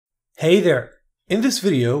Hey there! In this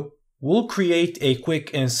video, we'll create a quick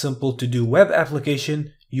and simple to-do web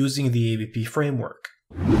application using the ABP Framework.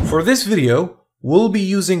 For this video, we'll be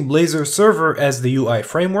using Blazor Server as the UI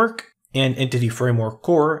framework and Entity Framework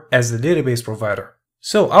Core as the database provider.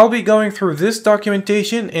 So I'll be going through this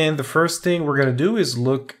documentation, and the first thing we're going to do is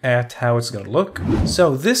look at how it's going to look.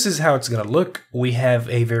 So this is how it's going to look. We have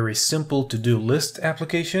a very simple to-do list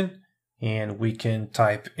application, and we can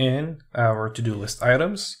type in our to-do list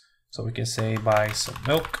items. So we can say buy some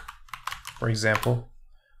milk, for example.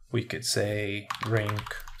 We could say drink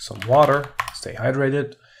some water, stay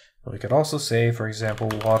hydrated. We could also say, for example,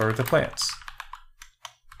 water the plants.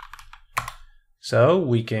 So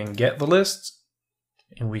we can get the list,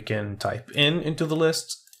 and we can type into the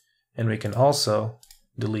list, and we can also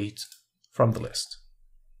delete from the list.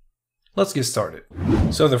 Let's get started.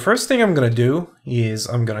 So the first thing I'm going to do is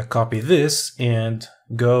I'm going to copy this and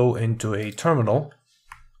go into a terminal.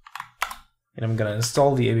 And I'm going to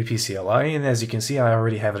install the ABP CLI, and as you can see, I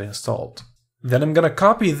already have it installed. Then I'm going to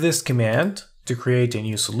copy this command to create a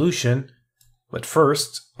new solution, but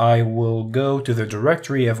first I will go to the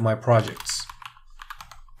directory of my projects.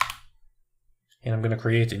 And I'm going to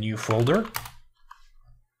create a new folder.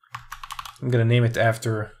 I'm going to name it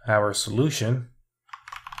after our solution.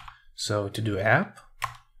 So to do app,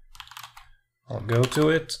 I'll go to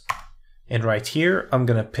it, and right here I'm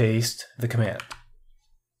going to paste the command.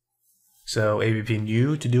 So ABP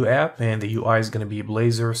new to do app, and the UI is going to be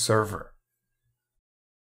Blazor Server.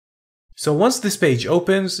 So once this page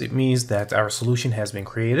opens, it means that our solution has been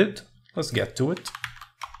created. Let's get to it.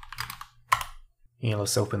 And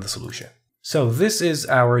let's open the solution. So this is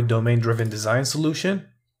our domain-driven design solution.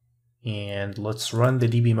 And let's run the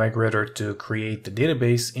DB migrator to create the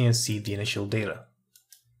database and see the initial data.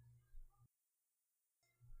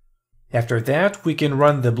 After that, we can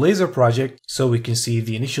run the Blazor project so we can see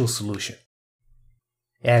the initial solution.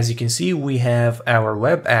 As you can see, we have our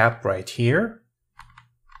web app right here.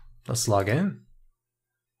 Let's log in.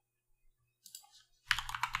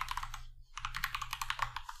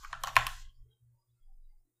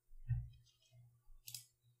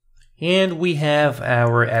 And we have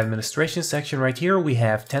our administration section right here. We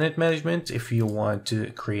have tenant management if you want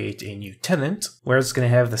to create a new tenant, where it's going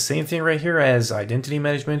to have the same thing right here as identity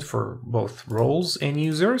management for both roles and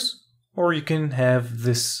users, or you can have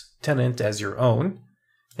this tenant as your own.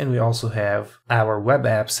 And we also have our web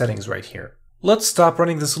app settings right here. Let's stop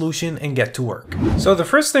running the solution and get to work. So the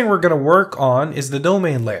first thing we're going to work on is the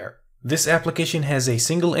domain layer. This application has a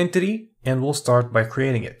single entity, and we'll start by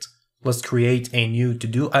creating it. Let's create a new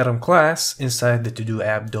to-do item class inside the to-do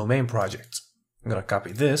app domain project. I'm going to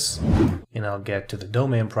copy this, and I'll get to the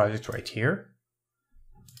domain project right here,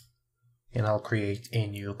 and I'll create a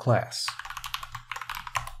new class.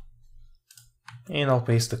 And I'll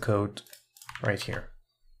paste the code right here.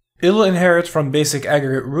 It'll inherit from basic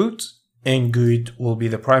aggregate root, and GUID will be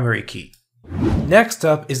the primary key. Next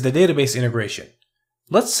up is the database integration.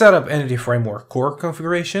 Let's set up Entity Framework Core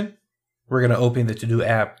configuration. We're going to open the To-Do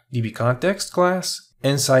App DB Context class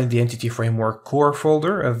inside the Entity Framework Core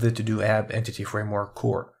folder of the To-Do App Entity Framework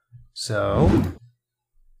Core. So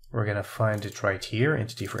we're going to find it right here,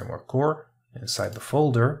 Entity Framework Core, inside the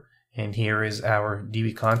folder. And here is our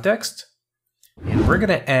DB Context. And we're going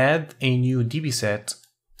to add a new DB set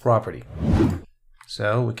property.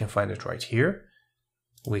 So we can find it right here.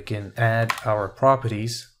 We can add our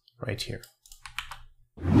properties right here.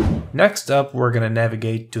 Next up, we're going to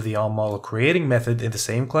navigate to the all-model creating method in the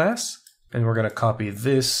same class, and we're going to copy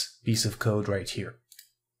this piece of code right here.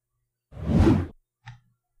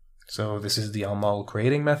 So this is the all-model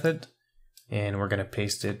creating method, and we're going to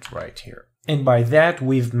paste it right here. And by that,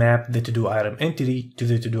 we've mapped the to-do item entity to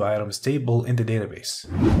the to-do items table in the database.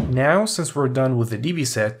 Now, since we're done with the DB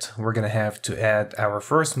set, we're going to have to add our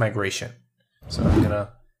first migration. So I'm going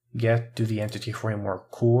to get to the Entity Framework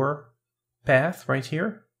Core path right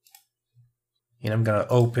here. And I'm going to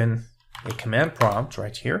open a command prompt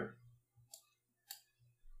right here.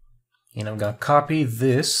 And I'm going to copy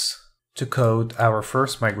this to code our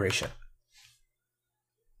first migration.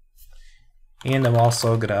 And I'm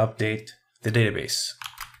also going to update the database.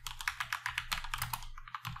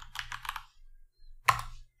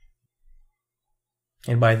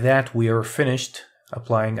 And by that, we are finished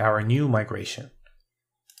applying our new migration.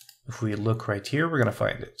 If we look right here, we're going to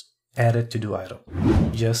find it. Added to-do item,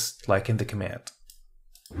 just like in the command.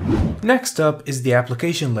 Next up is the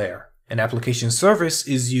application layer. An application service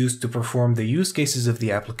is used to perform the use cases of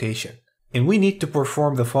the application. And we need to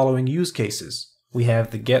perform the following use cases. We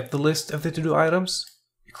have the get the list of the to-do items,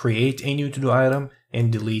 create a new to-do item, and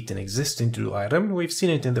delete an existing to-do item. We've seen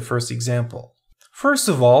it in the first example. First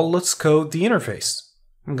of all, let's code the interface.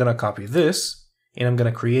 I'm going to copy this, and I'm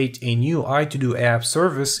going to create a new iTodo app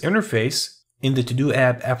service interface in the To-Do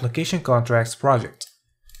app application contracts project.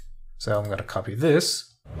 So I'm going to copy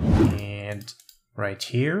this, and right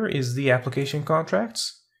here is the application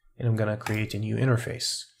contracts, and I'm going to create a new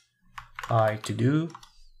interface. iTodo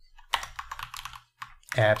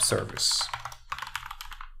app service.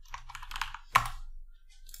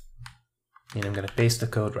 And I'm going to paste the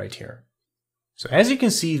code right here. So as you can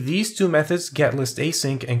see, these two methods,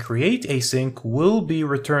 getListAsync and createAsync, will be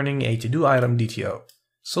returning a to-do item DTO.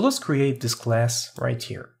 So let's create this class right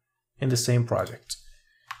here in the same project.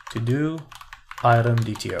 To-do item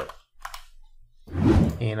DTO.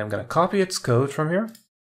 And I'm going to copy its code from here.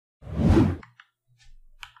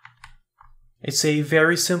 It's a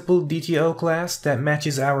very simple DTO class that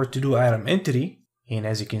matches our to-do item entity. And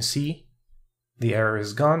as you can see, the error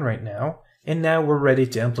is gone right now. And now we're ready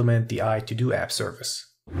to implement the iTodo app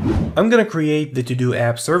service. I'm going to create the To-Do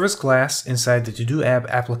app service class inside the To-Do app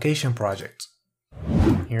application project.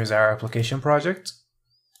 Here's our application project.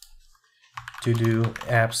 To-Do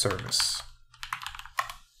app service.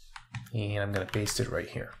 And I'm going to paste it right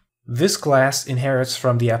here. This class inherits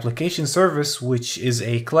from the application service, which is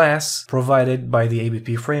a class provided by the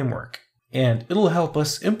ABP Framework. And it'll help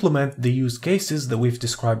us implement the use cases that we've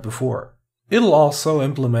described before. It'll also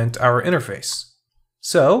implement our interface.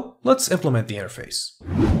 So let's implement the interface.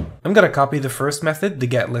 I'm going to copy the first method, the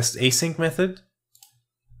getListAsync method,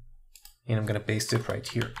 and I'm going to paste it right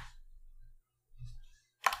here.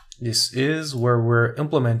 This is where we're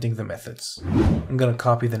implementing the methods. I'm going to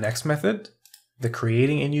copy the next method, the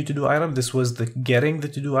creating a new to-do item. This was the getting the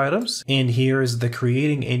to-do items, and here is the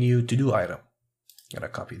creating a new to-do item. I'm going to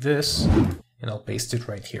copy this, and I'll paste it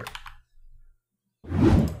right here.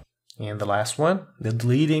 And the last one, the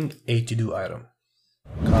deleting a to-do item.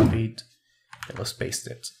 Copied, and let's paste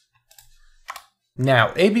it.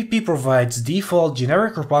 Now, ABP provides default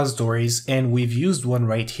generic repositories, and we've used one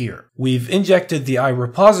right here. We've injected the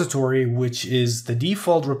iRepository, which is the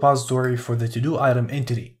default repository for the to-do item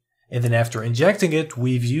entity. And then after injecting it,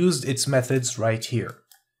 we've used its methods right here.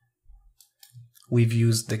 We've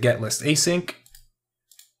used the getListAsync.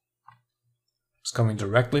 It's coming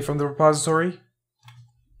directly from the repository.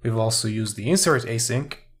 We've also used the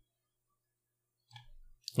insertAsync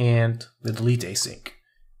and the deleteAsync.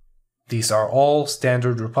 These are all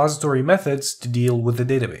standard repository methods to deal with the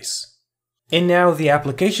database. And now the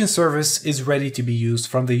application service is ready to be used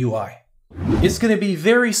from the UI. It's going to be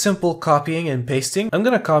very simple copying and pasting. I'm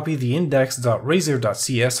going to copy the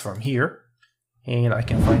index.razor.cs from here, and I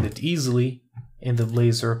can find it easily in the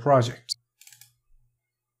Blazor project.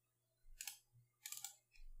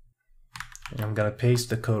 And I'm going to paste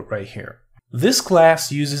the code right here. This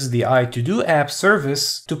class uses the iTodo app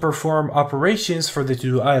service to perform operations for the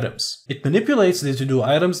to-do items. It manipulates the to-do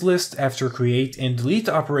items list after create and delete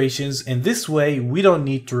operations, and this way we don't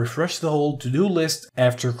need to refresh the whole to-do list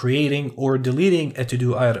after creating or deleting a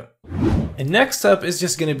to-do item. And next up is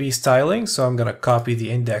just going to be styling, so I'm going to copy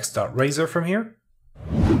the index.razor from here.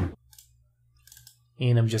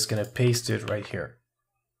 And I'm just going to paste it right here.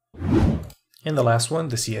 And the last one,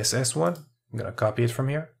 the CSS one, I'm going to copy it from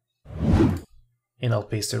here. And I'll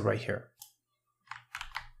paste it right here.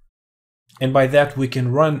 And by that we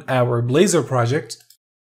can run our Blazor project.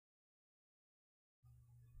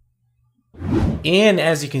 And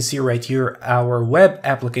as you can see right here, our web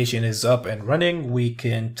application is up and running. We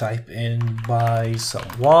can type in buy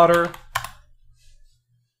some water,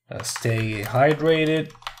 stay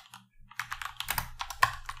hydrated,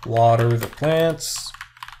 water the plants,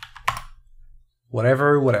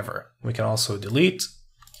 whatever. We can also delete.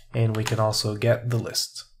 And we can also get the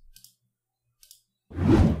list.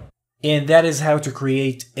 And that is how to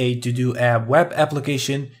create a to-do app web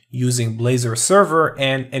application using Blazor Server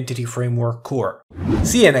and Entity Framework Core.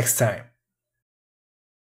 See you next time.